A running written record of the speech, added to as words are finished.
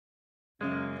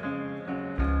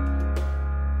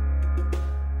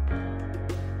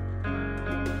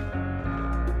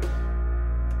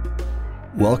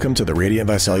Welcome to the Radiant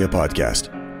Visalia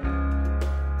podcast.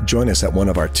 Join us at one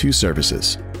of our two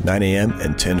services, 9 a.m.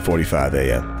 and 10:45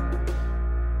 a.m.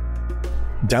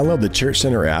 Download the Church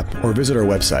Center app or visit our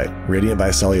website,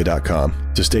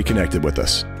 radiantvisalia.com, to stay connected with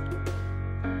us.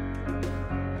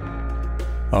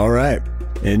 All right,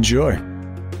 enjoy.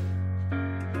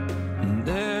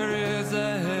 There is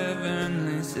a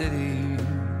heavenly city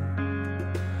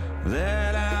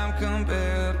that I'm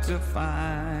compelled to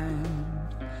find.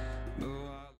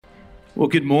 Well,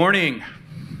 good morning.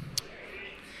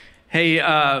 Hey,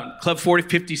 Club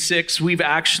 4056, we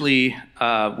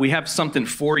have something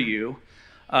for you.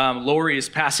 Lori is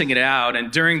passing it out, and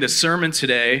during the sermon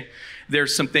today,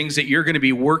 there's some things that you're going to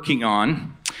be working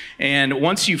on. And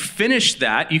once you finish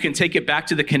that, you can take it back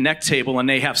to the Connect table, and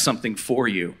they have something for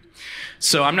you.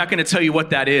 So I'm not going to tell you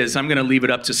what that is. I'm going to leave it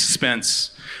up to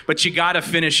suspense. But you got to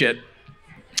finish it.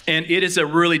 And it is a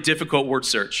really difficult word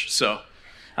search, so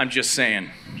I'm just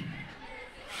saying.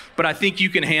 But I think you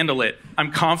can handle it.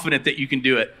 I'm confident that you can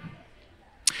do it.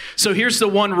 So here's the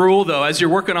one rule, though. As you're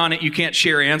working on it, you can't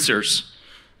share answers,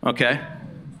 okay?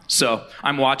 So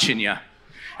I'm watching you,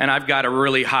 and I've got a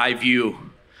really high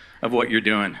view of what you're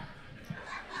doing.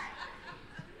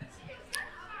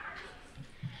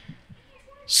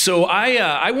 So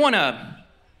I want to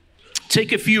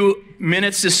take a few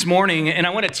minutes this morning, and I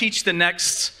want to teach the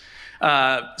next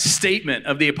statement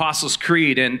of the Apostles'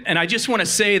 Creed. And I just want to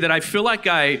say that I feel like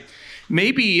I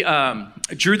maybe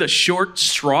drew the short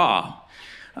straw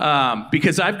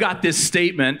because I've got this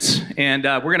statement, and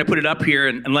we're going to put it up here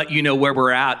and let you know where we're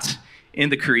at in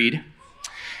the Creed.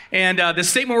 And the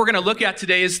statement we're going to look at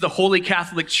today is the Holy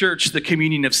Catholic Church, the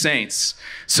communion of saints.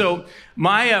 So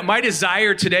my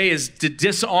desire today is to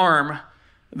disarm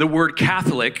the word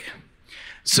Catholic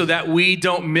so that we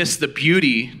don't miss the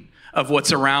beauty of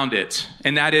what's around it.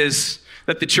 And that is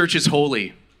that the church is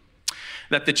holy,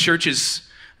 that the church is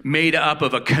made up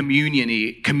of a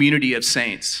community of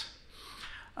saints.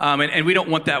 And we don't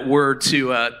want that word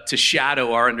to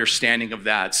shadow our understanding of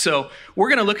that. So we're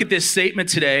going to look at this statement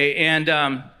today, and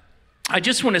I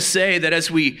just want to say that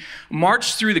as we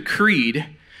march through the Creed,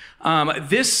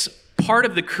 this part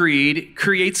of the Creed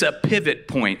creates a pivot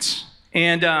point.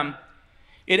 And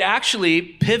it actually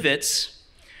pivots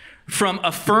from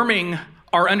affirming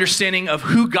our understanding of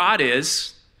who God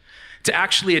is to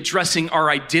actually addressing our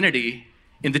identity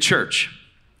in the church.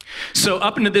 So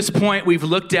up until this point, we've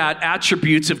looked at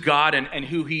attributes of God and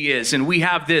who he is. And we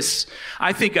have this,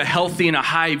 I think, a healthy and a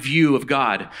high view of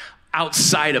God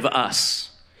outside of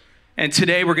us. And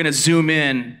today we're going to zoom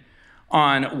in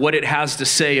on what it has to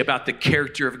say about the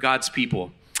character of God's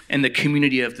people and the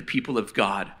community of the people of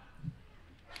God.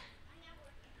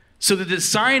 So the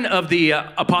design of the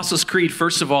Apostles' Creed,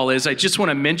 first of all, is I just want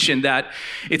to mention that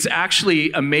it's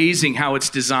actually amazing how it's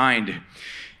designed,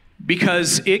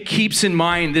 because it keeps in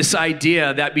mind this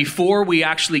idea that before we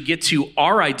actually get to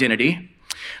our identity,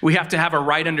 we have to have a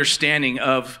right understanding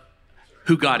of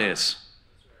who God is.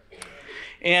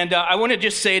 And I want to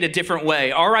just say it a different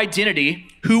way. Our identity,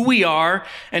 who we are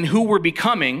and who we're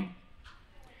becoming,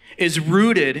 is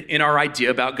rooted in our idea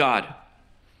about God.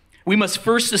 We must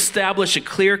first establish a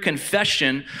clear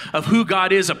confession of who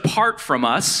God is apart from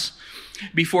us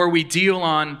before we deal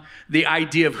on the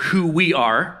idea of who we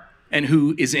are and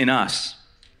who is in us.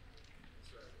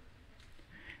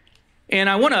 And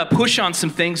I want to push on some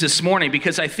things this morning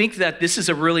because I think that this is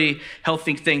a really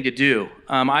healthy thing to do.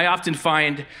 I often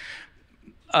find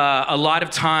a lot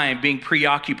of time being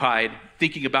preoccupied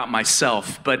thinking about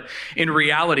myself, but in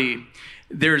reality,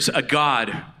 there's a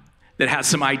God that has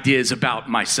some ideas about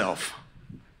myself.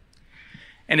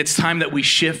 And it's time that we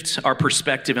shift our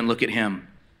perspective and look at him.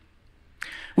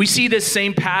 We see this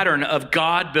same pattern of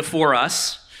God before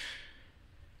us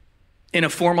in a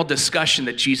formal discussion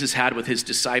that Jesus had with his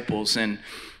disciples. And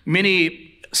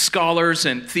many scholars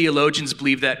and theologians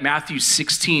believe that Matthew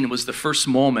 16 was the first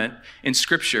moment in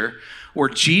Scripture where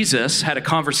Jesus had a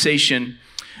conversation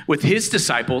with his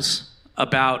disciples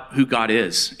about who God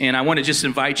is. And I want to just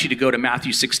invite you to go to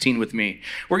Matthew 16 with me.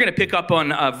 We're going to pick up on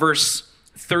verse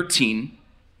 13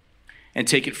 and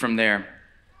take it from there.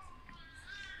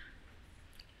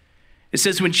 It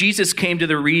says, when Jesus came to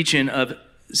the region of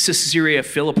Caesarea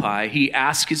Philippi, he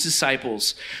asked his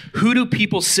disciples, "Who do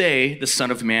people say the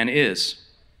Son of Man is?"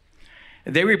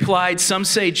 They replied, "Some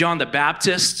say John the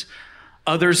Baptist,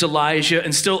 others Elijah,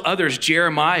 and still others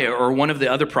Jeremiah or one of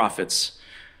the other prophets.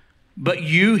 But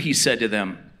you," he said to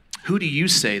them, "who do you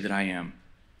say that I am?"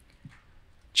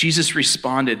 Jesus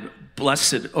responded,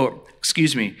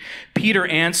 Peter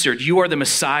answered, "You are the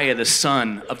Messiah, the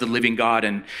Son of the living God."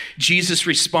 And Jesus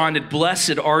responded,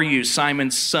 "Blessed are you,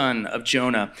 Simon, son of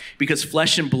Jonah, because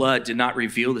flesh and blood did not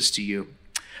reveal this to you,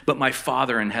 but my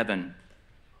Father in heaven.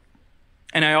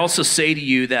 And I also say to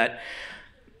you that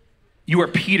you are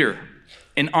Peter,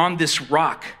 and on this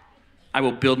rock I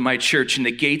will build my church, and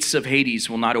the gates of Hades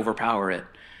will not overpower it.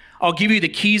 I'll give you the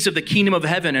keys of the kingdom of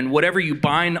heaven, and whatever you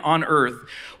bind on earth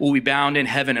will be bound in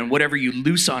heaven, and whatever you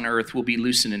loose on earth will be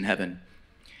loosened in heaven."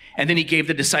 And then he gave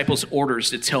the disciples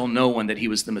orders to tell no one that he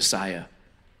was the Messiah.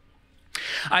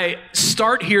 I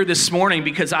start here this morning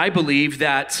because I believe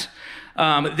that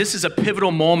this is a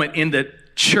pivotal moment in the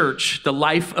church, the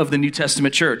life of the New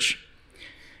Testament church.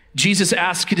 Jesus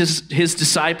asked his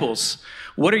disciples,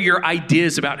 "What are your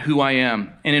ideas about who I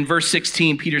am?" And in verse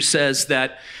 16, Peter says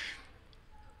that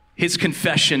his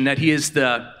confession that he is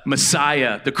the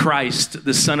Messiah, the Christ,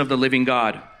 the Son of the living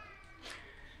God.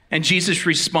 And Jesus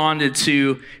responded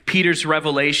to Peter's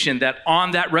revelation that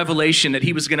on that revelation that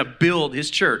he was going to build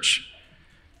his church.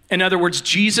 In other words,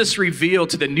 Jesus revealed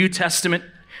to the New Testament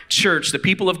church, the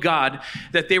people of God,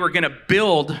 that they were going to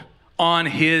build on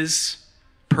his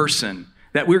person,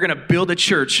 that we were going to build a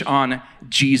church on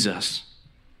Jesus.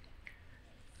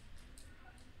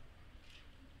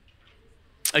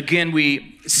 Again,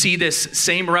 we see this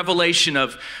same revelation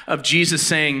of Jesus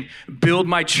saying, "Build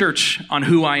my church on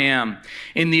who I am,"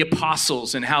 in the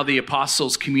apostles and how the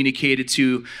apostles communicated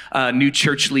to new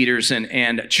church leaders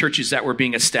and churches that were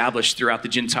being established throughout the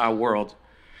Gentile world.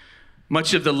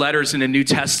 Much of the letters in the New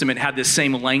Testament had the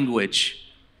same language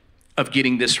of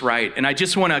getting this right. And I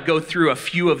just want to go through a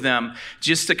few of them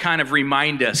just to kind of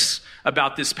remind us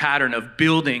about this pattern of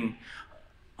building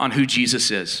on who Jesus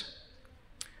is.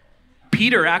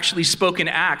 Peter actually spoke in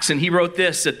Acts, and he wrote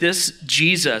this, that this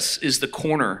Jesus is the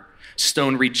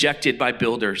cornerstone rejected by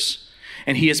builders,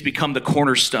 and he has become the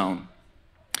cornerstone.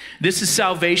 This is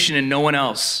salvation and no one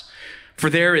else, for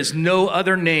there is no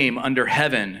other name under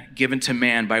heaven given to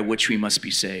man by which we must be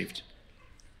saved.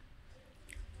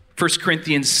 1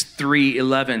 Corinthians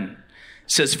 3:11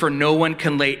 says, "For no one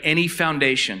can lay any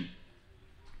foundation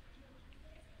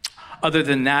other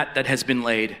than that has been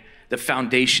laid. The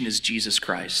foundation is Jesus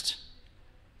Christ."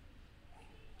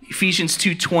 Ephesians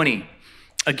 2:20,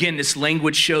 again, this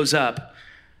language shows up.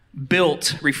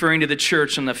 Built, referring to the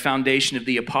church on the foundation of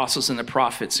the apostles and the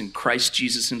prophets and Christ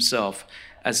Jesus himself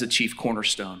as the chief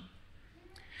cornerstone.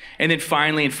 And then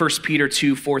finally in 1 Peter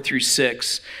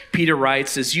 2:4-6, Peter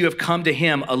writes, "As you have come to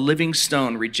him, a living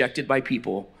stone rejected by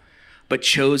people, but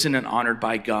chosen and honored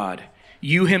by God.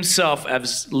 You himself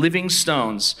as living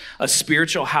stones, a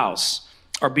spiritual house,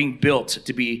 are being built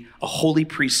to be a holy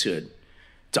priesthood,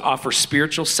 to offer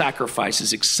spiritual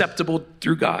sacrifices acceptable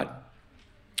to God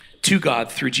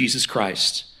through Jesus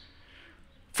Christ.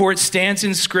 For it stands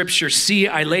in Scripture, 'See,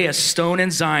 I lay a stone in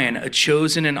Zion, a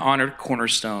chosen and honored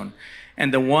cornerstone,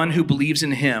 and the one who believes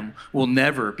in him will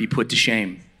never be put to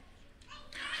shame.'"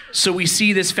 So we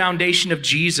see this foundation of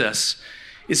Jesus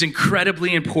is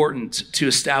incredibly important to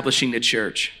establishing the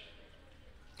church.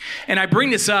 And I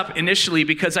bring this up initially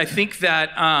because I think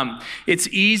that it's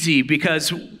easy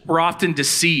because we're often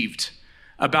deceived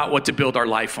about what to build our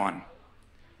life on.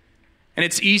 And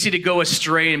it's easy to go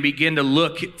astray and begin to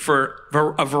look for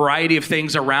a variety of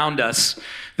things around us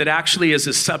that actually is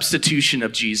a substitution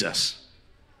of Jesus.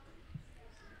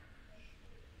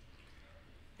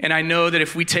 And I know that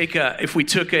if we took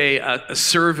a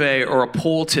survey or a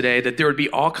poll today, that there would be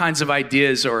all kinds of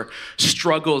ideas or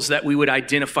struggles that we would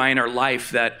identify in our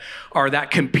life that are that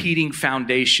competing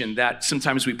foundation that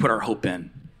sometimes we put our hope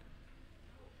in.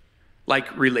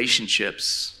 Like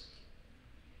relationships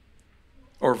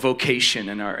or vocation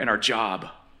in our job.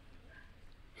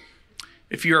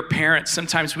 If you're a parent,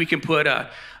 sometimes we can put a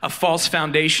false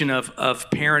foundation of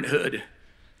parenthood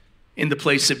in the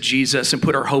place of Jesus and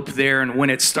put our hope there. And when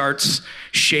it starts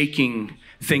shaking,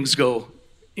 things go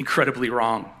incredibly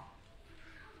wrong.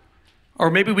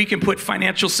 Or maybe we can put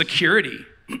financial security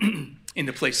in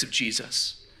the place of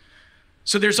Jesus.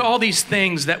 So there's all these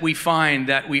things that we find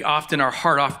that our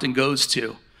heart often goes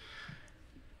to.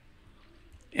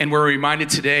 And we're reminded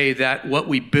today that what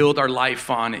we build our life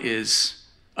on is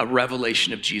a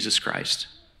revelation of Jesus Christ.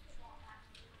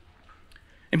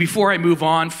 And before I move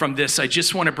on from this, I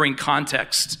just want to bring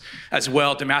context as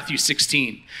well to Matthew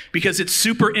 16, because it's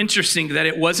super interesting that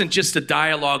it wasn't just a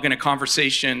dialogue and a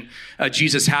conversation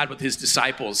Jesus had with his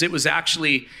disciples. It was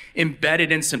actually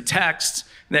embedded in some text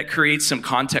that creates some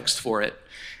context for it.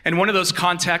 And one of those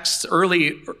contexts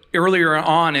earlier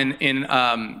on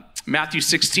in Matthew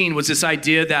 16 was this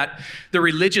idea that the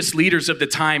religious leaders of the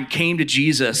time came to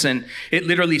Jesus, and it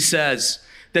literally says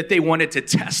that they wanted to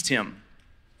test him.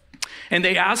 And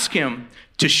they asked him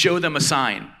to show them a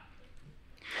sign.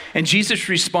 And Jesus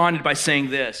responded by saying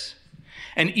this,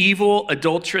 "An evil,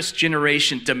 adulterous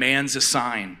generation demands a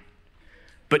sign,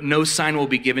 but no sign will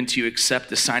be given to you except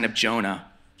the sign of Jonah."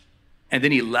 And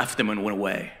then he left them and went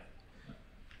away.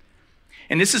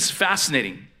 And this is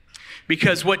fascinating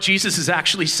because what Jesus is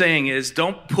actually saying is,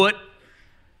 don't put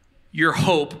your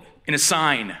hope in a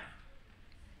sign.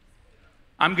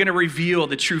 I'm going to reveal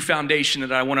the true foundation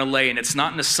that I want to lay, and it's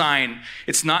not in a sign.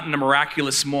 It's not in a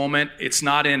miraculous moment. It's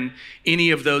not in any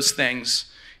of those things.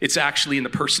 It's actually in the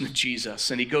person of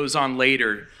Jesus. And he goes on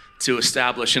later to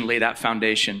establish and lay that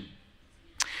foundation.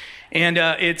 And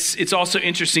it's also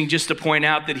interesting just to point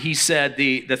out that he said,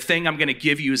 the thing I'm going to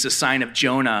give you is a sign of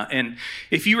Jonah. And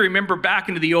if you remember back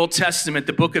into the Old Testament,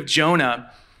 the book of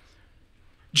Jonah,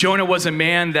 Jonah was a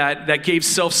man that gave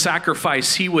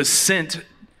self-sacrifice. He was sent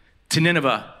to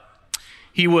Nineveh.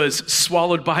 He was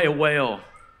swallowed by a whale.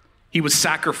 He was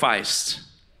sacrificed.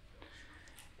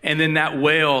 And then that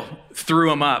whale threw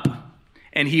him up,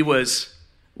 and he was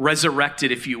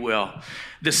resurrected, if you will.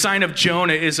 The sign of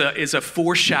Jonah is a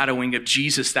foreshadowing of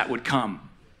Jesus that would come.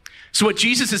 So what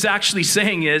Jesus is actually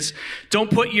saying is, don't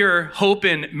put your hope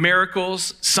in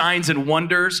miracles, signs, and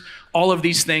wonders, all of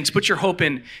these things. Put your hope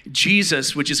in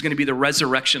Jesus, which is going to be the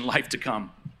resurrection life to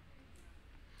come.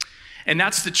 And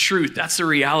that's the truth. That's the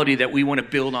reality that we want to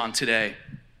build on today.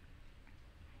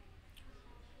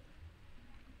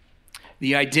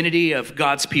 The identity of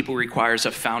God's people requires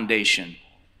a foundation.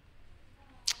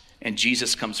 And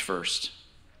Jesus comes first.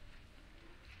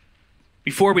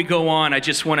 Before we go on, I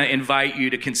just want to invite you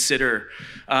to consider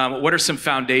what are some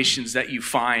foundations that you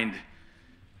find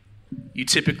you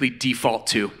typically default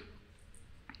to?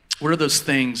 What are those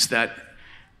things that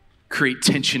create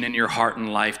tension in your heart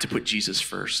and life to put Jesus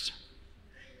first?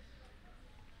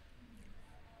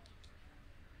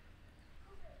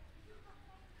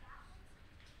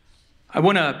 I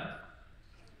want to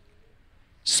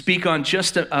speak on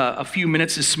just a few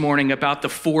minutes this morning about the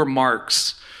 4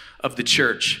 marks of the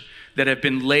church that have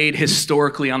been laid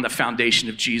historically on the foundation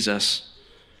of Jesus.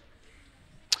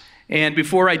 And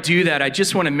before I do that, I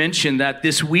just want to mention that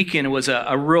this weekend was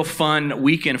a real fun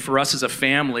weekend for us as a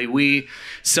family. We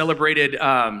celebrated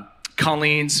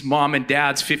Colleen's mom and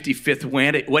dad's 55th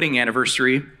wedding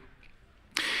anniversary.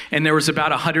 And there was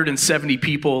about 170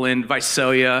 people in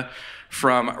Visalia,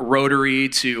 from Rotary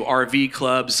to RV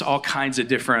clubs, all kinds of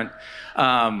different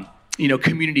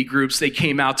community groups. They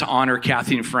came out to honor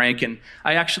Kathy and Frank. And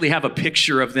I actually have a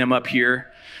picture of them up here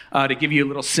to give you a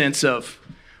little sense of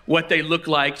what they looked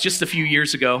like just a few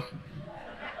years ago.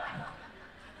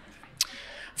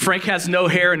 Frank has no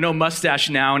hair and no mustache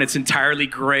now, and it's entirely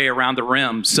gray around the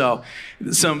rim. So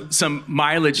some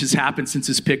mileage has happened since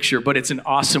this picture, but it's an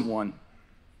awesome one.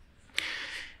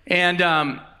 And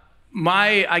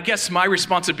I guess my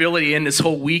responsibility in this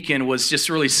whole weekend was just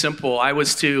really simple. I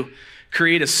was to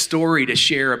create a story to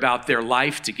share about their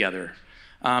life together,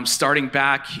 starting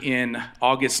back in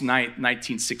August 9th,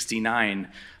 1969,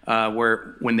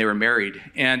 when they were married.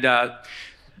 And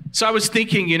so I was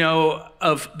thinking,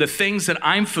 of the things that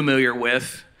I'm familiar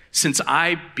with since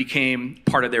I became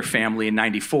part of their family in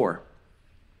 94.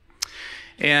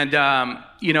 And,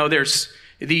 there's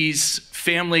these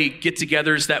family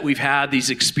get-togethers that we've had, these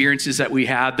experiences that we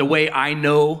had, the way I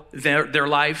know their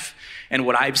life and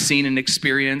what I've seen and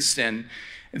experienced. And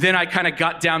then I kind of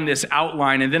got down this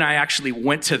outline, and then I actually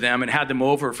went to them and had them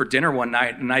over for dinner one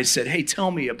night, and I said, "Hey, tell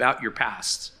me about your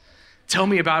past. Tell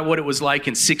me about what it was like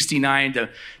in 69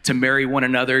 to marry one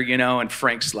another," and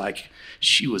Frank's like,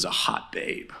 "She was a hot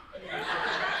babe."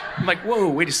 I'm like, whoa,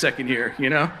 wait a second here,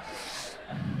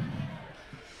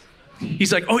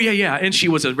 He's like, "Oh, yeah, and she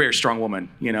was a very strong woman,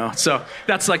 So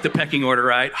that's like the pecking order,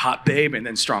 right? Hot babe and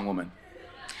then strong woman.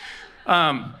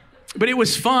 But it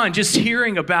was fun just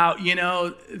hearing about,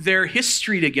 their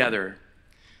history together.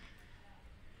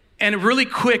 And really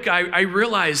quick, I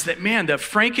realized that, man, the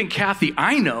Frank and Kathy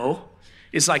I know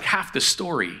is like half the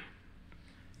story.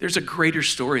 There's a greater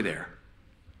story there.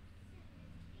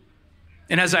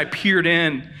 And as I peered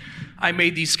in, I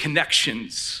made these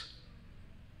connections.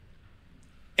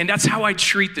 And that's how I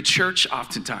treat the church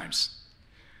oftentimes.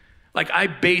 Like, I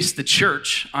base the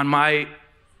church on my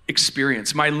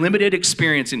experience, my limited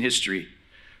experience in history.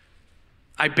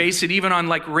 I base it even on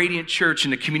like Radiant Church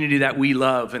and the community that we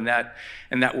love and that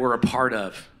we're a part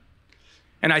of.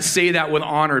 And I say that with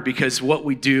honor because what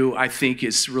we do, I think,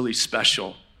 is really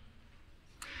special.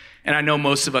 And I know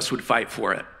most of us would fight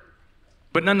for it.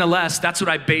 But nonetheless, that's what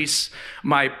I base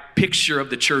my picture of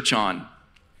the church on.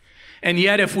 And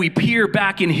yet, if we peer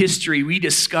back in history, we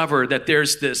discover that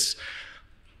there's this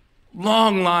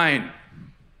long line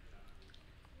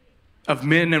of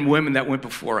men and women that went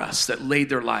before us, that laid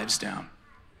their lives down,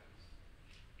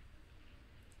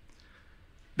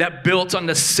 that built on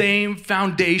the same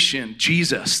foundation,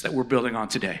 Jesus, that we're building on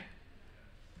today.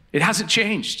 It hasn't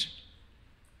changed.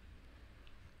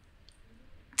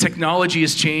 Technology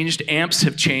has changed, amps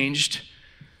have changed,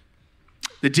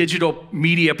 the digital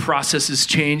media process has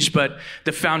changed, but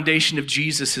the foundation of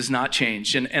Jesus has not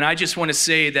changed. And I just want to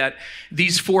say that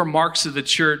these 4 marks of the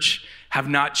church have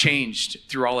not changed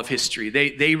through all of history.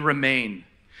 They remain.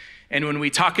 And when we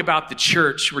talk about the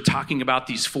church, we're talking about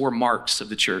these 4 marks of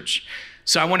the church.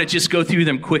 So I want to just go through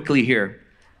them quickly here.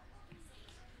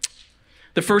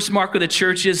 The first mark of the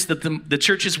church is that the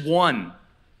church is one.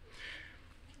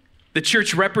 The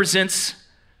church represents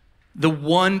the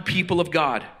one people of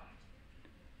God.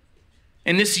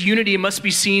 And this unity must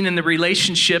be seen in the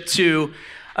relationship to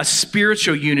a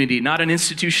spiritual unity, not an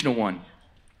institutional one.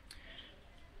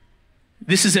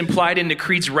 This is implied in the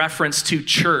creed's reference to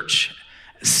church,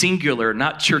 singular,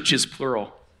 not churches,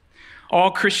 plural. All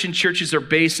Christian churches are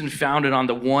based and founded on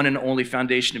the one and only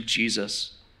foundation of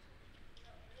Jesus.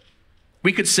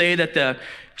 We could say that the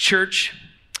church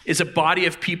is a body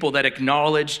of people that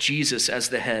acknowledge Jesus as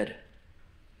the head.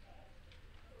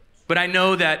 But I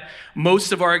know that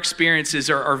most of our experiences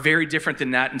are very different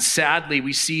than that. And sadly,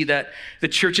 we see that the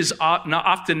church is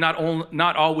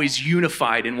not always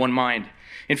unified in one mind.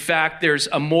 In fact, there's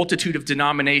a multitude of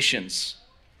denominations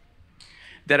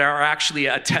that are actually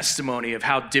a testimony of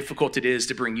how difficult it is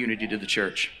to bring unity to the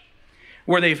church,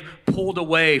 where they've pulled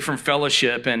away from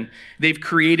fellowship and they've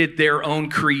created their own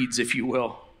creeds, if you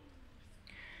will.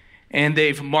 And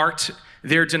they've marked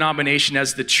their denomination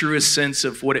as the truest sense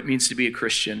of what it means to be a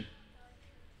Christian.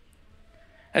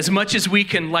 As much as we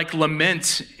can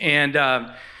lament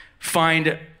and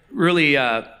find really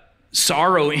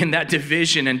sorrow in that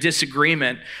division and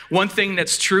disagreement, one thing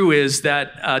that's true is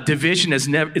that division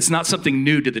it's not something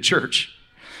new to the church.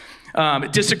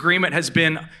 Disagreement has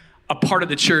been a part of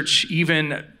the church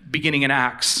even beginning in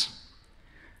Acts.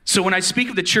 So when I speak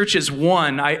of the church as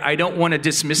one, I don't want to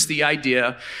dismiss the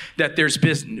idea that there's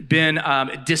been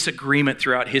disagreement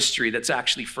throughout history that's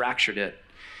actually fractured it.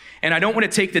 And I don't want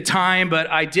to take the time, but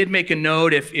I did make a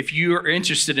note. If you are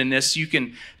interested in this, you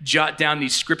can jot down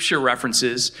these scripture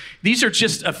references. These are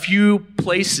just a few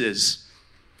places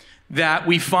that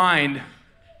we find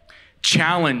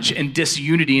challenge and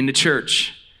disunity in the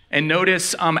church. And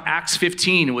notice Acts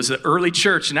 15 was the early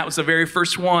church, and that was the very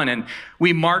first one. And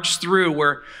we marched through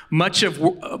where much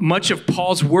of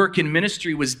Paul's work in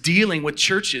ministry was dealing with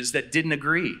churches that didn't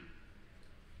agree.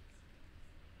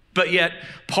 But yet,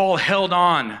 Paul held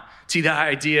on to the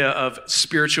idea of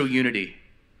spiritual unity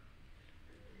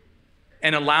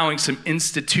and allowing some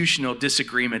institutional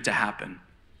disagreement to happen.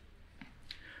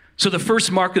 So the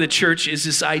first mark of the church is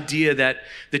this idea that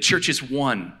the church is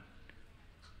one.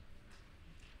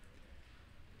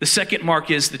 The second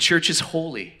mark is the church is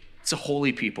holy. It's a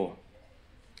holy people,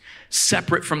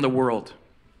 separate from the world.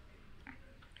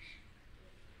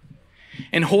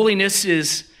 And holiness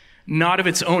is not of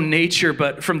its own nature,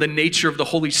 but from the nature of the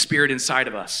Holy Spirit inside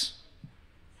of us.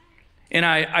 And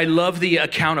I love the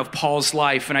account of Paul's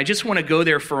life, and I just want to go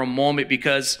there for a moment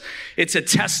because it's a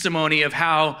testimony of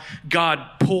how God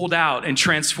pulled out and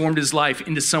transformed his life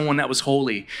into someone that was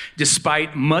holy,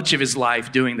 despite much of his life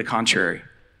doing the contrary.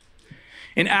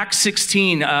 In Acts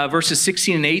 16, verses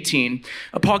 16 and 18,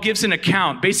 Paul gives an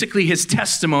account, basically his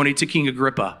testimony to King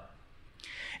Agrippa.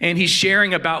 And he's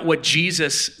sharing about what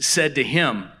Jesus said to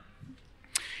him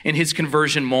in his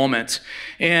conversion moment.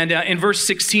 And in verse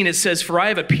 16, it says, "For I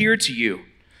have appeared to you."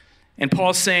 And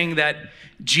Paul's saying that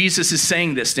Jesus is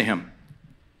saying this to him.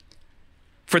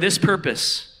 "For this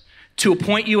purpose, to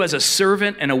appoint you as a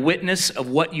servant and a witness of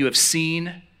what you have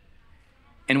seen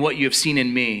and what you have seen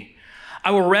in me. I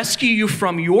will rescue you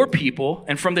from your people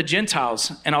and from the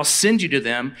Gentiles, and I'll send you to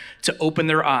them to open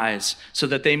their eyes so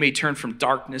that they may turn from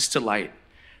darkness to light,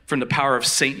 from the power of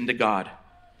Satan to God,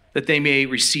 that they may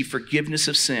receive forgiveness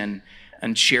of sin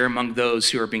and share among those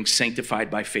who are being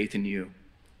sanctified by faith in you."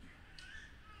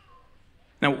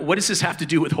 Now, what does this have to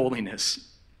do with holiness?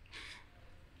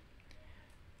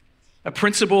 A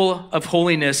principle of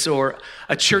holiness, or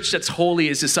a church that's holy,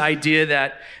 is this idea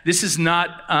that this is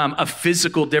not a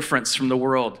physical difference from the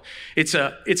world. It's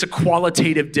a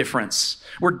qualitative difference.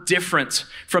 We're different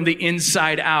from the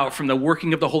inside out, from the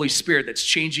working of the Holy Spirit that's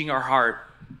changing our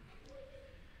heart.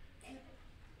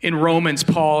 In Romans,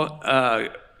 Paul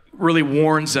really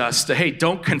warns us to, hey,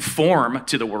 don't conform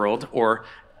to the world or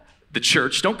the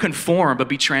church. Don't conform, but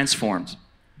be transformed.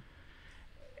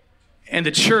 And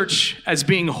the church, as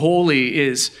being holy,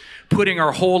 is putting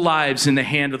our whole lives in the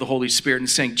hand of the Holy Spirit and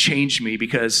saying, change me,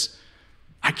 because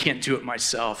I can't do it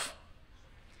myself.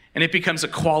 And it becomes a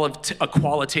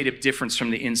qualitative difference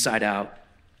from the inside out.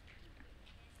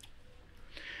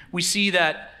 We see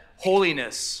that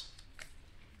holiness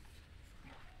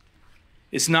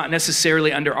is not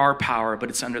necessarily under our power, but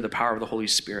it's under the power of the Holy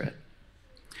Spirit.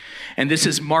 And this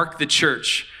has marked the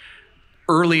church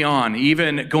early on,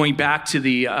 even going back to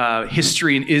the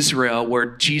history in Israel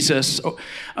where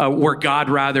God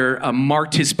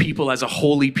marked his people as a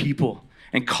holy people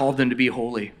and called them to be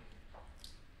holy.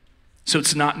 So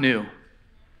it's not new.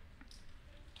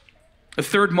 The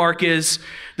third mark is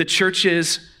the church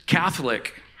is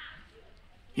Catholic.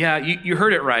 Yeah, you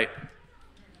heard it right.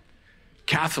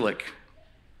 Catholic.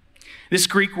 This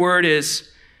Greek word is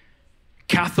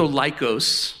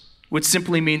katholikos, which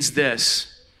simply means this.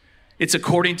 It's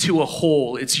according to a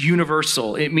whole. It's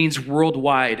universal. It means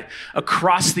worldwide,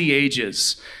 across the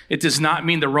ages. It does not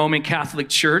mean the Roman Catholic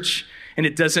Church, and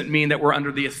it doesn't mean that we're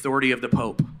under the authority of the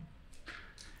Pope.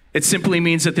 It simply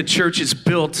means that the church is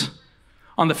built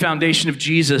on the foundation of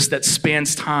Jesus that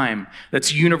spans time,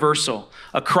 that's universal,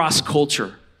 across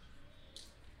culture,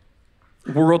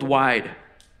 worldwide.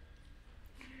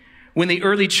 When the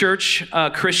early church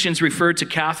Christians referred to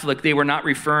Catholic, they were not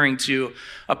referring to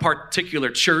a particular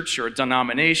church or a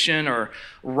denomination or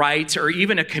rite or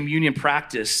even a communion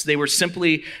practice. They were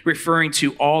simply referring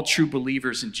to all true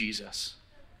believers in Jesus.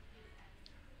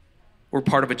 We're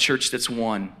part of a church that's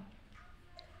one.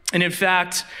 And in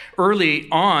fact, early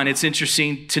on, it's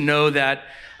interesting to know that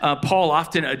Paul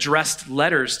often addressed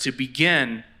letters to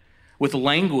begin with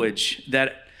language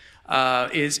that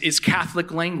is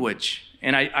Catholic language.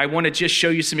 And I want to just show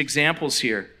you some examples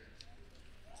here.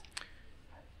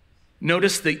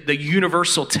 Notice the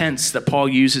universal tense that Paul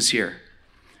uses here.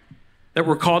 That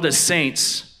we're called as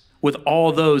saints with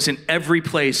all those in every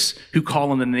place who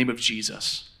call on the name of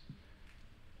Jesus.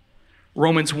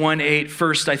 Romans 1:8,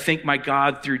 first, I thank my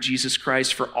God through Jesus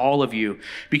Christ for all of you,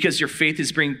 because your faith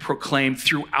is being proclaimed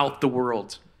throughout the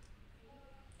world.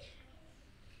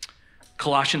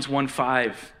 Colossians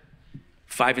 1:5,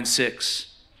 5 and 6.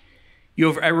 You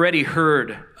have already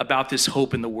heard about this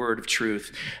hope in the word of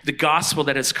truth. The gospel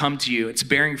that has come to you, it's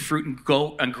bearing fruit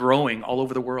and growing all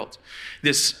over the world.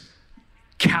 This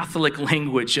Catholic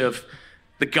language of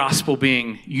the gospel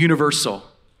being universal,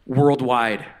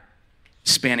 worldwide,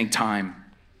 spanning time.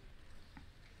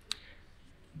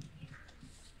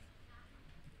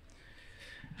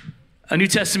 A New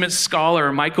Testament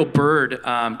scholar, Michael Bird,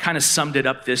 kind of summed it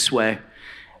up this way.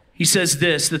 He says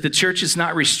this, that the church is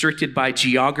not restricted by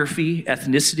geography,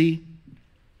 ethnicity,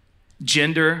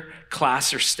 gender,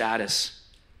 class, or status.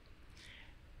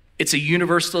 It's a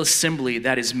universal assembly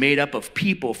that is made up of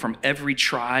people from every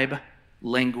tribe,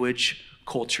 language,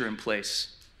 culture, and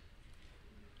place.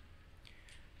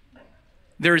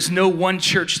 There is no one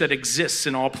church that exists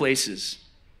in all places.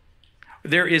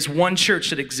 There is one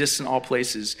church that exists in all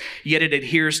places, yet it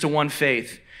adheres to one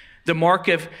faith. The mark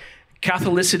of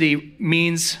Catholicity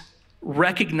means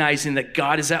recognizing that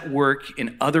God is at work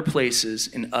in other places,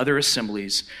 in other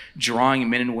assemblies, drawing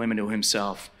men and women to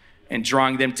himself and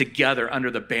drawing them together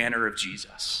under the banner of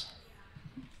Jesus.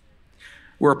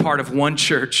 We're a part of one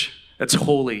church that's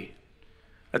holy,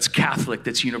 that's Catholic,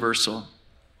 that's universal.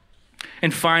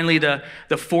 And finally, the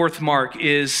fourth mark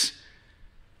is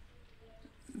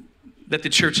that the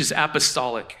church is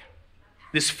apostolic.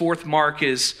 This fourth mark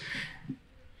is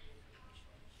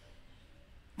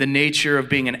the nature of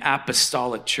being an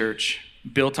apostolic church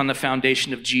built on the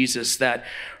foundation of Jesus that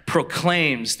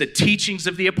proclaims the teachings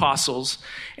of the apostles,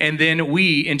 and then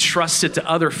we entrust it to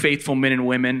other faithful men and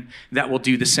women that will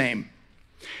do the same.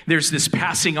 There's this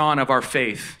passing on of our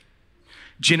faith,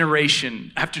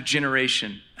 generation after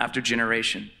generation after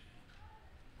generation.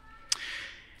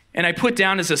 And I put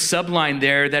down as a subline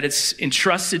there that it's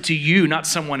entrusted to you, not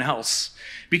someone else.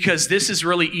 Because this is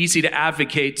really easy to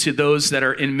advocate to those that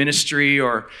are in ministry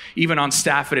or even on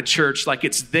staff at a church, like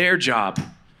it's their job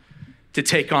to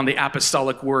take on the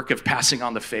apostolic work of passing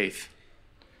on the faith.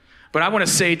 But I want to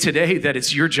say today that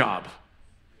it's your job.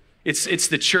 It's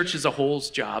the church as a whole's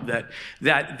job,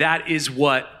 that is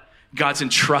what God's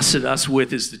entrusted us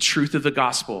with, is the truth of the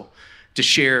gospel to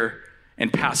share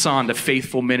and pass on to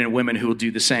faithful men and women who will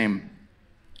do the same.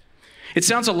 It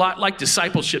sounds a lot like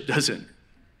discipleship, doesn't it?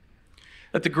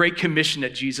 That the great commission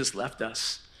that Jesus left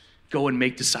us, go and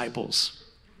make disciples.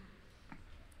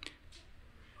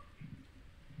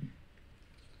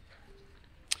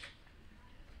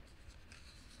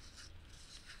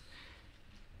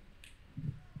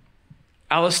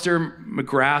 Alistair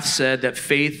McGrath said that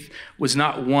faith was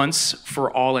not once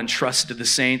for all entrusted to the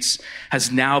saints,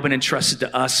 has now been entrusted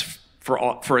to us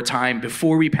for a time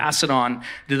before we pass it on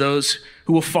to those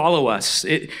who will follow us.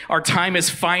 Our time is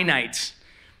finite.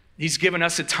 He's given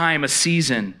us a time, a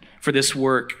season for this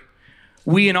work.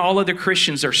 We and all other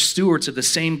Christians are stewards of the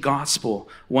same gospel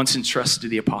once entrusted to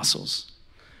the apostles.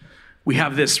 We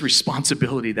have this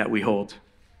responsibility that we hold.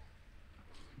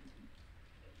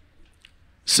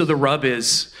 So the rub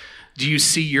is, do you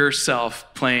see yourself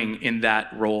playing in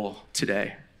that role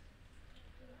today?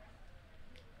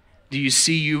 Do you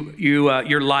see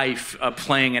your life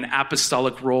playing an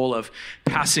apostolic role of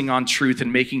passing on truth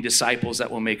and making disciples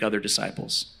that will make other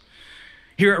disciples?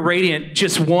 Here at Radiant,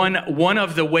 just one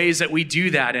of the ways that we do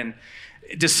that, and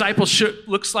discipleship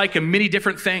looks like many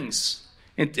different things.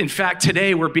 In fact,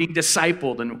 today we're being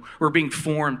discipled and we're being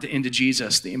formed into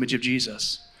Jesus, the image of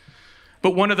Jesus.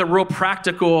 But one of the real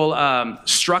practical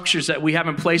structures that we have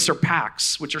in place are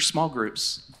packs, which are small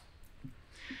groups.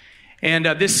 And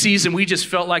this season, we just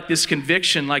felt like this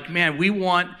conviction, like, man, we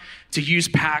want to use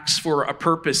packs for a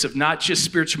purpose of not just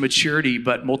spiritual maturity,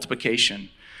 but multiplication.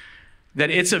 That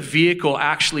it's a vehicle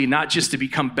actually not just to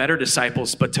become better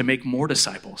disciples, but to make more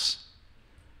disciples.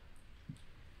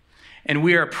 And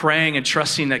we are praying and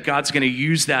trusting that God's going to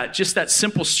use that, just that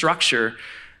simple structure,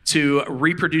 to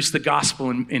reproduce the gospel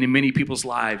in many people's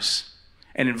lives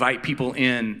and invite people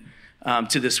in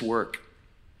to this work.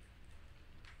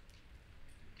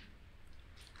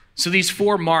 So these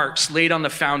 4 marks laid on the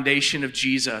foundation of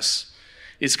Jesus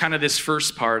is kind of this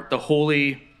first part, the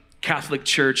Holy Catholic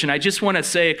Church. And I just want to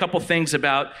say a couple things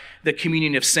about the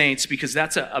communion of saints, because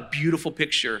that's a beautiful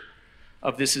picture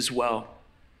of this as well.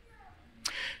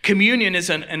 Communion is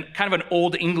kind of an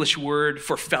old English word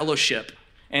for fellowship.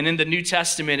 And in the New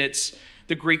Testament, it's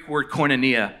the Greek word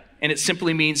koinonia, and it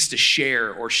simply means to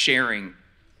share or sharing.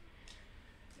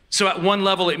 So at one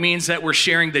level, it means that we're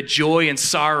sharing the joy and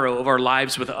sorrow of our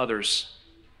lives with others.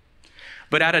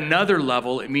 But at another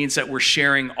level, it means that we're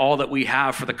sharing all that we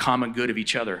have for the common good of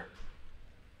each other.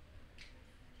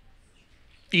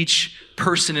 Each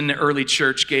person in the early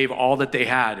church gave all that they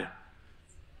had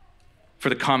for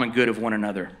the common good of one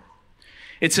another.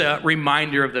 It's a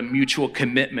reminder of the mutual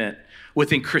commitment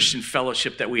within Christian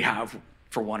fellowship that we have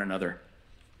for one another.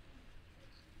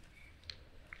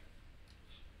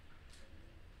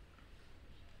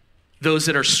 Those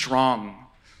that are strong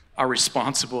are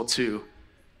responsible to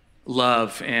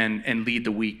love and lead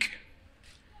the weak.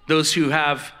 Those who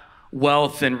have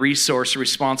wealth and resource are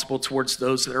responsible towards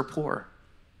those that are poor.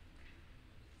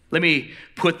 Let me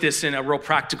put this in a real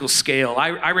practical scale.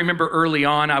 I remember early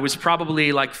on, I was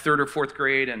probably like 3rd or 4th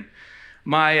grade, and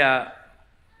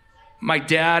my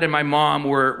dad and my mom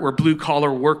were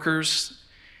blue-collar workers,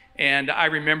 and I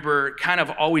remember kind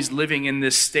of always living in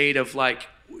this state of like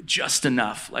just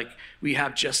enough, like we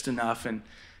have just enough, and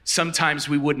sometimes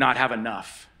we would not have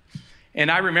enough.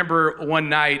 And I remember one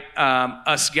night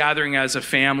us gathering as a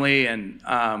family, and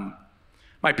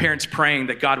my parents praying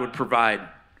that God would provide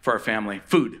for our family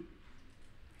food,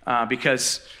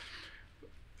 because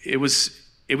it was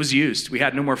used. We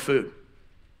had no more food.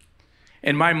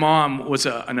 And my mom was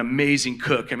an amazing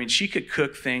cook. I mean, she could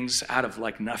cook things out of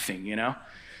like nothing, you know?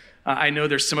 I know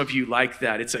there's some of you like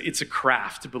that. It's a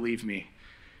craft, believe me.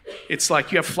 It's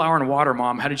like, you have flour and water,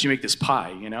 Mom. How did you make this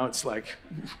pie? You know, it's like,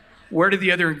 where did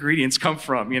the other ingredients come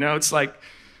from? You know, it's like,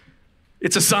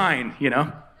 it's a sign, you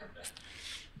know?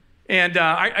 And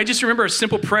I just remember a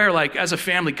simple prayer, like, as a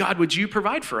family, God, would you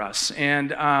provide for us?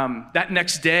 And that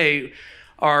next day,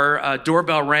 our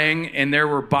doorbell rang, and there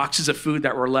were boxes of food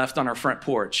that were left on our front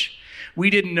porch. We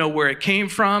didn't know where it came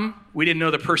from. We didn't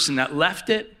know the person that left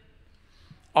it.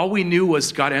 All we knew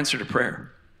was God answered a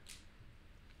prayer.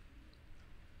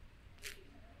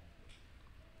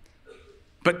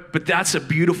 But that's a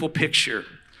beautiful picture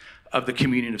of the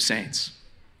communion of saints.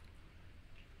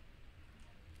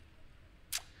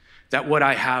 That what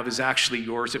I have is actually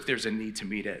yours if there's a need to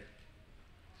meet it.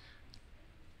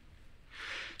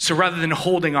 So rather than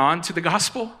holding on to the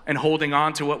gospel and holding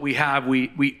on to what we have,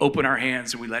 we open our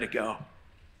hands and we let it go.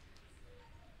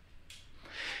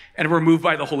 And we're moved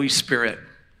by the Holy Spirit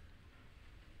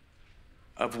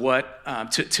of what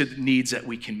to the needs that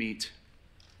we can meet.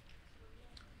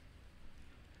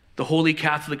 The Holy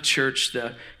Catholic Church,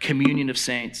 the communion of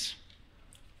saints.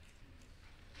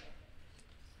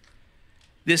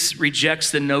 This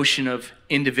rejects the notion of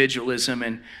individualism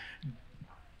and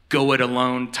go it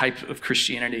alone type of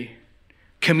Christianity.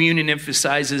 Communion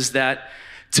emphasizes that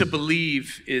to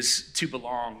believe is to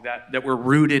belong, that we're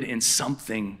rooted in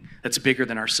something that's bigger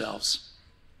than ourselves.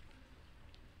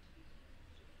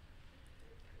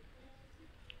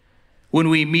 When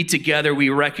we meet together, we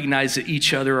recognize that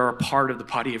each other are a part of the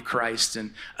body of Christ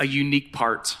and a unique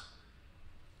part.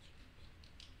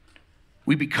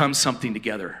 We become something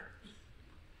together.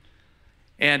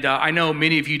 And I know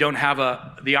many of you don't have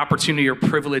the opportunity or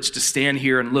privilege to stand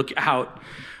here and look out,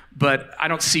 but I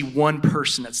don't see one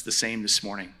person that's the same this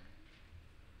morning.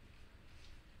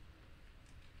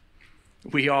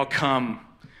 We all come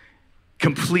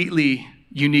completely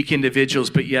unique individuals,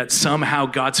 but yet somehow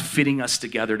God's fitting us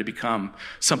together to become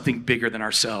something bigger than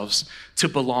ourselves, to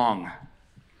belong.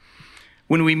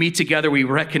 When we meet together, we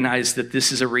recognize that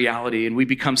this is a reality and we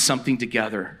become something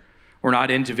together. We're not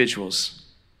individuals.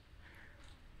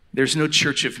 There's no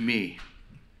church of me,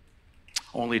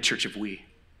 only a church of we.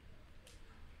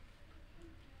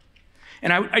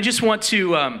 And I just want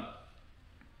to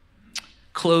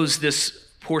close this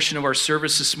portion of our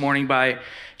service this morning by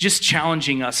just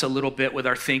challenging us a little bit with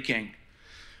our thinking.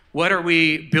 What are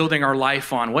we building our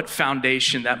life on? What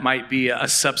foundation that might be a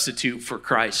substitute for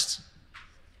Christ?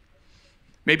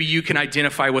 Maybe you can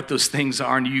identify what those things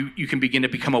are and you can begin to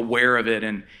become aware of it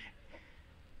and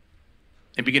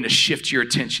begin to shift your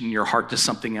attention and your heart to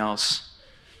something else.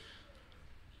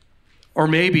 Or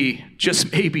maybe,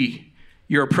 just maybe,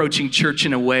 you're approaching church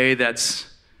in a way that's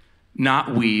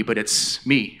not we, but it's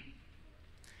me.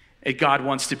 And God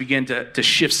wants to begin to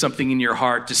shift something in your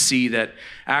heart to see that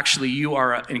actually you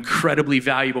are an incredibly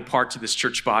valuable part to this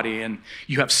church body and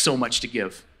you have so much to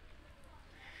give.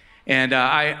 And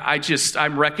I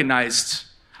recognize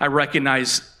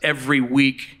every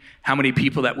week how many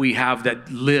people that we have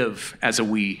that live as a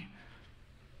we.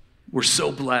 We're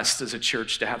so blessed as a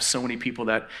church to have so many people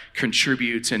that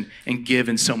contribute and give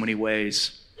in so many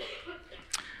ways.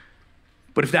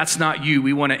 But if that's not you,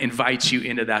 we want to invite you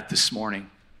into that this morning.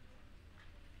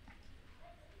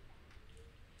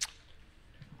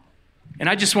 And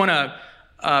I just want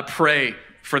to pray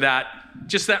for that,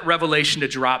 just that revelation to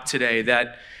drop today,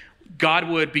 that God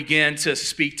would begin to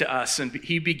speak to us and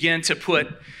he begin to put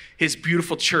his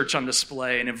beautiful church on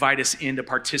display and invite us in to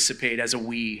participate as a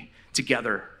we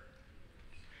together.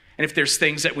 And if there's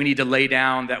things that we need to lay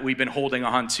down that we've been holding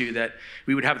on to, that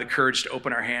we would have the courage to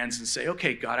open our hands and say,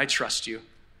 okay, God, I trust you.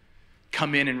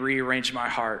 Come in and rearrange my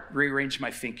heart, rearrange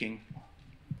my thinking.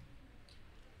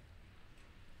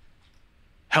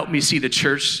 Help me see the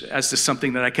church as to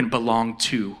something that I can belong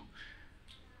to.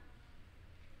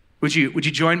 Would you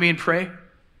join me and pray?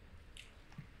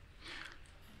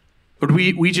 Lord,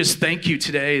 we just thank you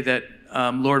today that,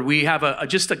 Lord, we have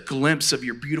just a glimpse of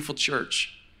your beautiful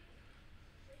church.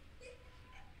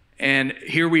 And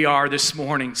here we are this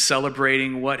morning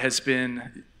celebrating what has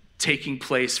been taking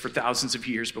place for thousands of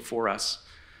years before us.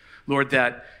 Lord,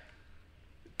 that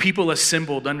people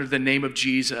assembled under the name of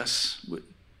Jesus,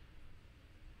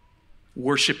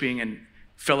 worshiping and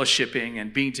fellowshipping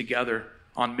and being together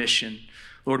on mission.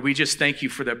 Lord, we just thank you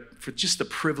for just the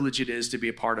privilege it is to be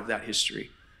a part of that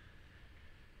history.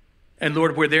 And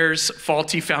Lord, where there's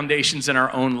faulty foundations in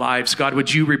our own lives, God,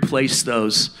 would you replace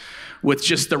those with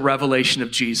just the revelation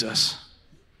of Jesus?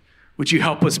 Would you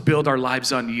help us build our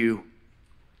lives on you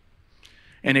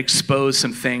and expose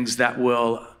some things that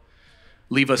will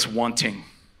leave us wanting?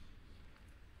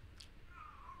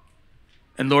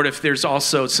 And Lord, if there's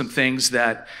also some things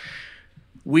that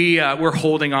we're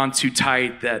holding on too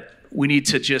tight that we need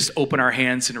to just open our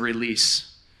hands and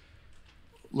release,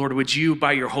 Lord, would you,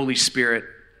 by your Holy Spirit,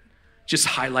 just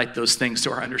highlight those things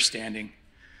to our understanding?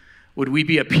 Would we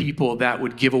be a people that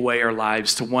would give away our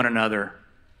lives to one another,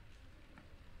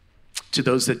 to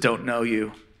those that don't know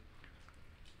you?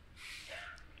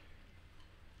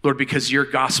 Lord, because your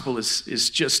gospel is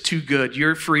just too good.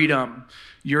 Your freedom,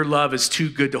 your love is too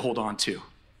good to hold on to.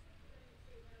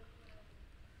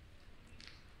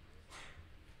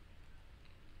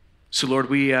 So Lord,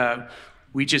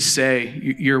 we just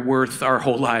say you're worth our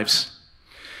whole lives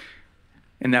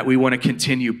and that we want to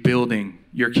continue building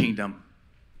your kingdom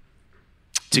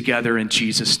together in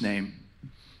Jesus' name.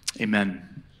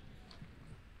 Amen.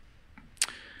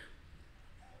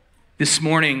 This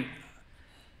morning,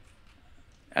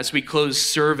 as we close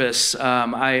service,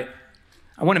 I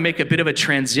want to make a bit of a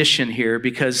transition here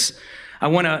because I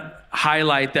want to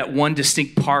highlight that one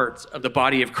distinct part of the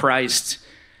body of Christ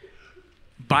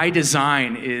by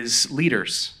design is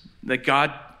leaders. That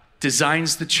God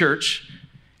designs the church,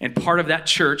 and part of that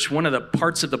church, one of the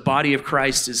parts of the body of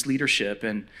Christ is leadership.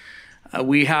 And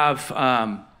we have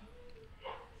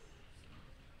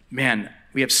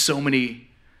so many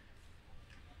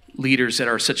leaders that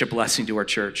are such a blessing to our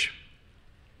church.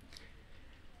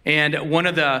 And one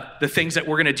of the things that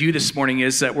we're going to do this morning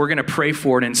is that we're going to pray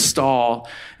for and install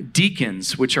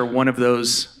deacons, which are one of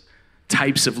those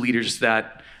types of leaders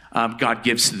that God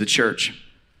gives to the church.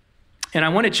 And I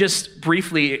want to just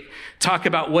briefly talk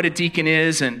about what a deacon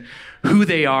is and who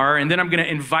they are, and then I'm going to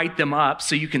invite them up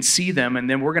so you can see them, and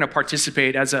then we're going to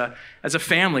participate as a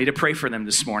family to pray for them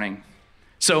this morning.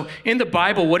 So in the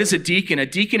Bible, what is a deacon? A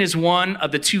deacon is one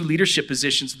of the two leadership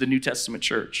positions of the New Testament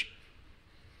church.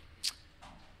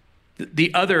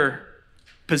 The other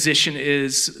position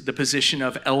is the position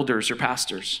of elders or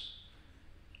pastors.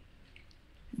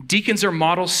 Deacons are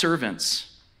model servants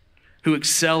who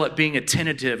excel at being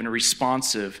attentive and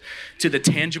responsive to the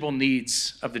tangible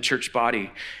needs of the church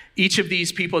body. Each of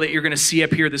these people that you're going to see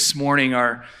up here this morning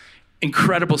are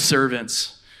incredible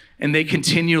servants, and they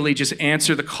continually just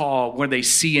answer the call when they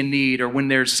see a need or when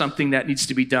there's something that needs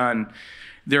to be done.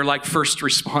 They're like first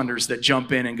responders that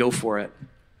jump in and go for it.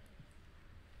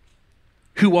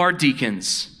 Who are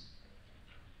deacons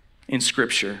in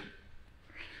Scripture?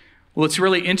 Well, it's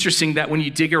really interesting that when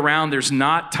you dig around, there's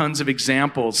not tons of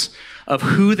examples of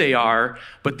who they are,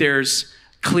 but there's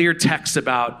clear text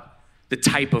about the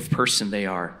type of person they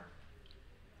are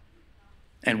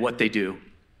and what they do.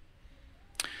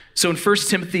 So in 1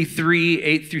 Timothy 3,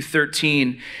 8 through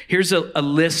 13, here's a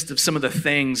list of some of the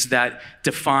things that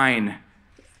define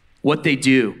what they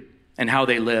do and how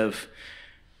they live.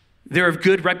 They're of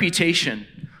good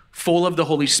reputation, full of the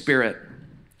Holy Spirit,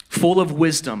 full of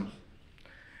wisdom.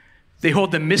 They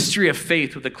hold the mystery of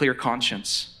faith with a clear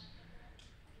conscience.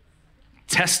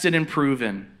 Tested and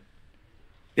proven.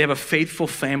 They have a faithful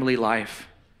family life.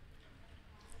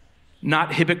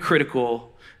 Not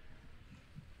hypocritical,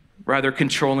 rather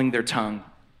controlling their tongue.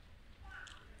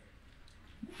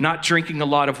 Not drinking a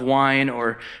lot of wine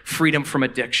or freedom from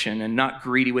addiction, and not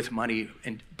greedy with money,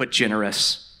 but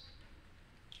generous.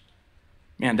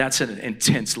 Man, that's an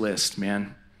intense list,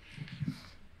 man.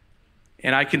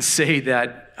 And I can say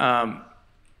that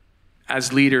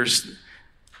as leaders,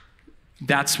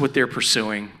 that's what they're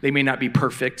pursuing. They may not be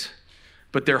perfect,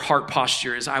 but their heart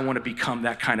posture is, I want to become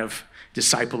that kind of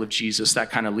disciple of Jesus,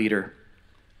 that kind of leader.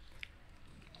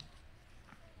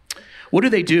 What do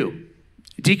they do?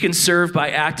 Deacons serve by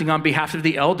acting on behalf of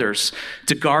the elders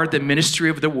to guard the ministry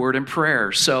of the word and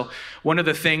prayer. So one of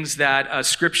the things that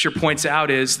Scripture points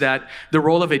out is that the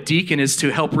role of a deacon is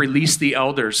to help release the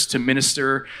elders to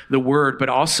minister the word, but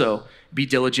also be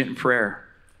diligent in prayer.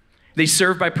 They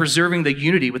serve by preserving the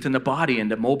unity within the body and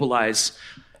to mobilize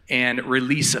and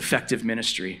release effective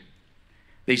ministry.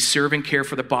 They serve and care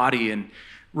for the body in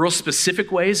real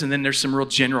specific ways, and then there's some real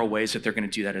general ways that they're going to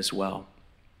do that as well.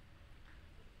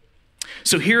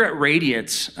 So here at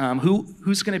Radiance,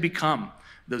 who's going to become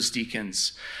those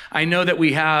deacons? I know that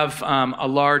we have a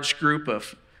large group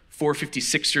of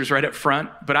 456ers right up front,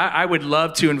 but I would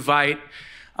love to invite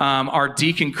our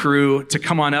deacon crew to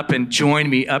come on up and join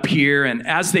me up here. And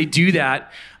as they do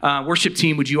that, worship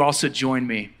team, would you also join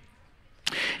me?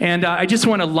 And I just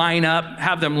want to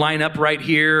have them line up right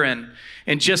here. And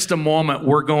in just a moment,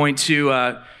 we're going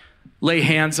to lay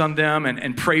hands on them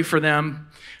and pray for them.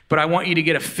 But I want you to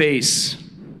get a face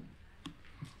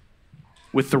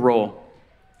with the role.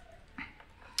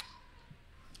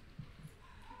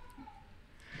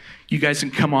 You guys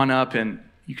can come on up and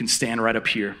you can stand right up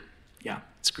here. Yeah,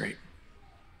 it's great.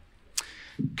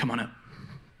 Come on up.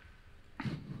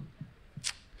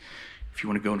 If you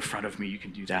want to go in front of me, you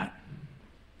can do that.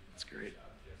 That's great.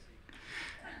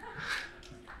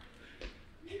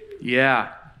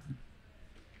 Yeah.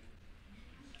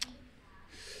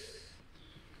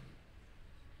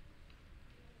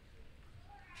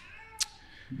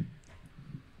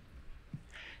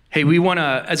 Hey, we want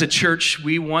to, as a church,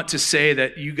 we want to say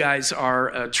that you guys are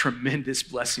a tremendous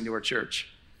blessing to our church.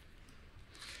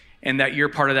 And that you're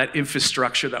part of that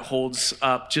infrastructure that holds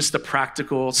up just the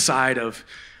practical side of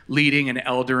leading and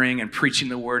eldering and preaching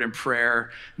the word and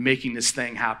prayer, making this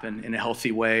thing happen in a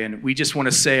healthy way. And we just want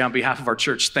to say on behalf of our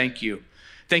church, thank you.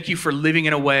 Thank you for living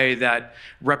in a way that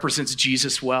represents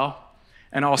Jesus well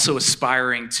and also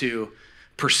aspiring to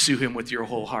pursue him with your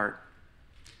whole heart.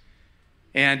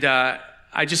 And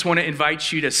I just want to invite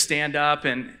you to stand up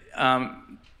and,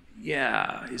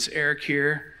 is Eric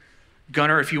here?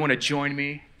 Gunnar, if you want to join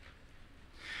me.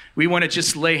 We want to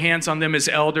just lay hands on them as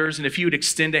elders, and if you would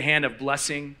extend a hand of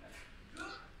blessing.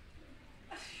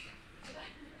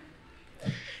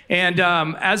 And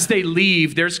as they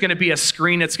leave, there's going to be a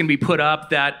screen that's going to be put up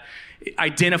that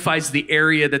identifies the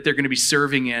area that they're going to be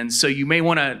serving in. So you may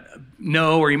want to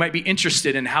know, or you might be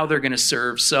interested in how they're going to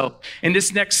serve. So in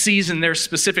this next season, there's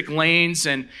specific lanes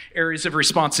and areas of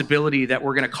responsibility that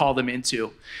we're going to call them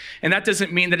into. And that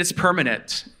doesn't mean that it's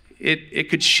permanent. It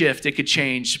could shift, it could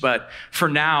change, but for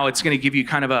now, it's going to give you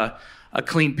kind of a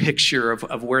clean picture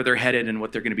of where they're headed and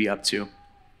what they're going to be up to.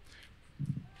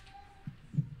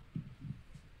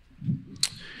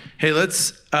 Hey,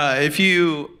 if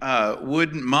you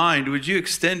wouldn't mind, would you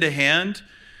extend a hand?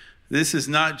 This is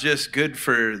not just good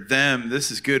for them,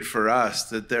 this is good for us,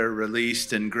 that they're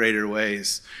released in greater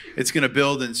ways. It's going to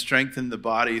build and strengthen the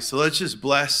body. So let's just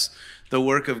bless the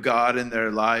work of God in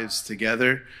their lives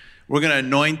together. We're going to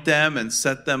anoint them and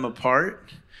set them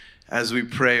apart as we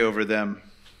pray over them.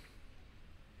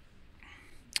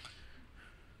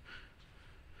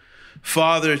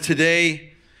 Father,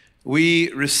 today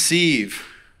we receive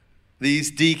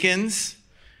these deacons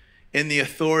in the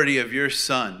authority of your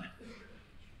Son.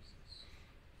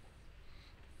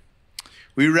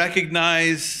 We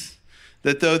recognize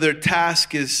that though their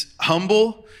task is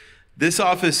humble, this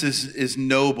office is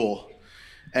noble.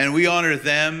 And we honor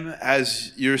them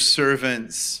as your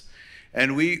servants.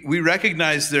 And we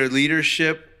recognize their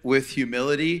leadership with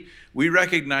humility. We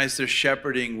recognize their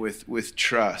shepherding with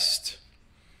trust.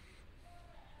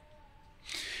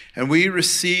 And we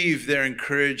receive their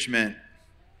encouragement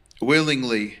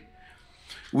willingly.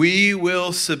 We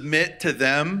will submit to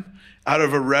them out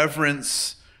of a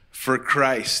reverence for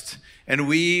Christ. And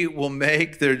we will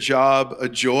make their job a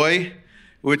joy,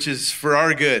 which is for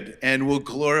our good, and will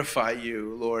glorify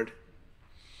you, Lord.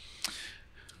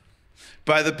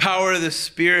 By the power of the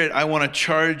Spirit, I want to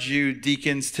charge you,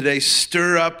 deacons, today.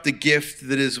 Stir up the gift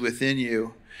that is within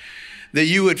you, that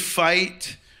you would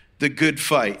fight the good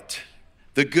fight.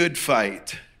 The good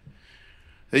fight,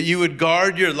 that you would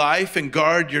guard your life and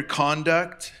guard your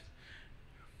conduct,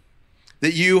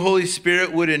 that you, Holy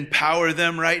Spirit, would empower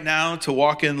them right now to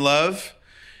walk in love,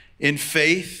 in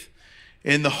faith,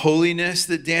 in the holiness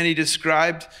that Danny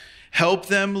described. Help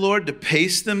them, Lord, to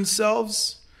pace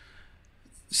themselves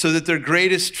so that their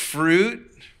greatest fruit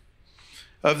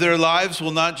of their lives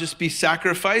will not just be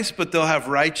sacrifice, but they'll have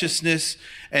righteousness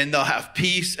and they'll have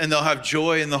peace and they'll have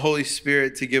joy in the Holy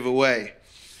Spirit to give away.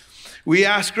 We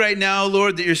ask right now,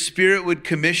 Lord, that your Spirit would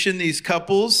commission these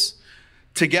couples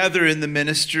together in the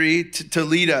ministry to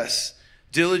lead us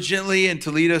diligently and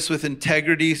to lead us with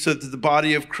integrity so that the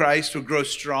body of Christ would grow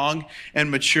strong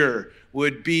and mature,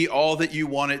 would be all that you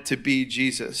want it to be,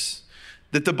 Jesus.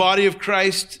 That the body of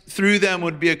Christ through them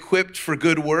would be equipped for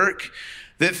good work,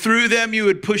 that through them you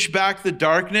would push back the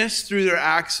darkness through their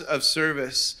acts of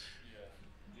service.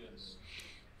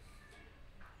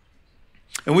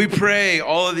 And we pray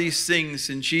all of these things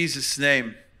in Jesus'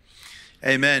 name.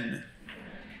 Amen.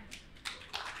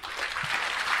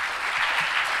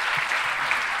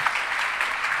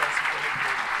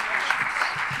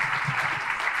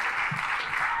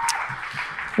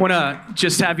 I want to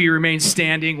just have you remain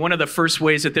standing. One of the first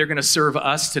ways that they're going to serve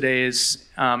us today is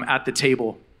at the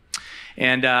table.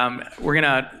 And we're going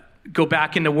to go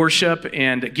back into worship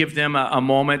and give them a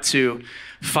moment to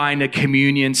find a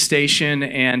communion station.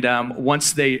 And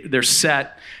once they're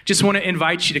set, just want to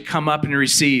invite you to come up and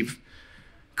receive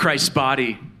Christ's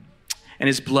body and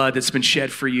his blood that's been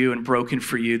shed for you and broken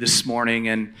for you this morning,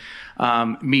 and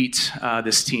meet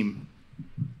this team.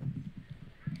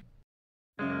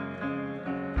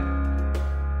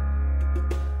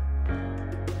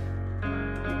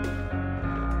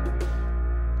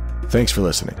 Thanks for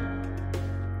listening.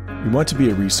 We want to be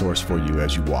a resource for you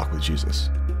as you walk with Jesus.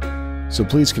 So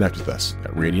please connect with us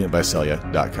at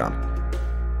radiantvisalia.com.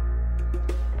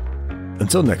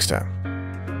 Until next time.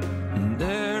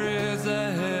 There is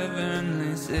a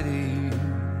heavenly city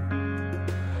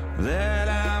that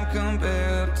I'm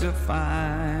compelled to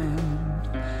find.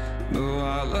 Though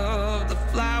I love the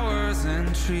flowers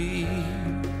and trees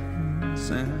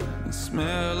and the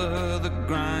smell of the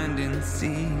grinding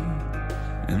sea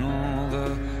and all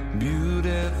the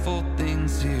beautiful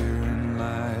things here in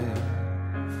life.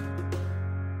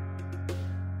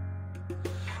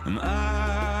 And I'm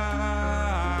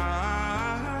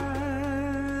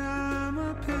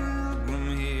a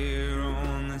pilgrim here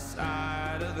on the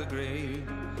side of the great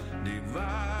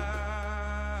divide.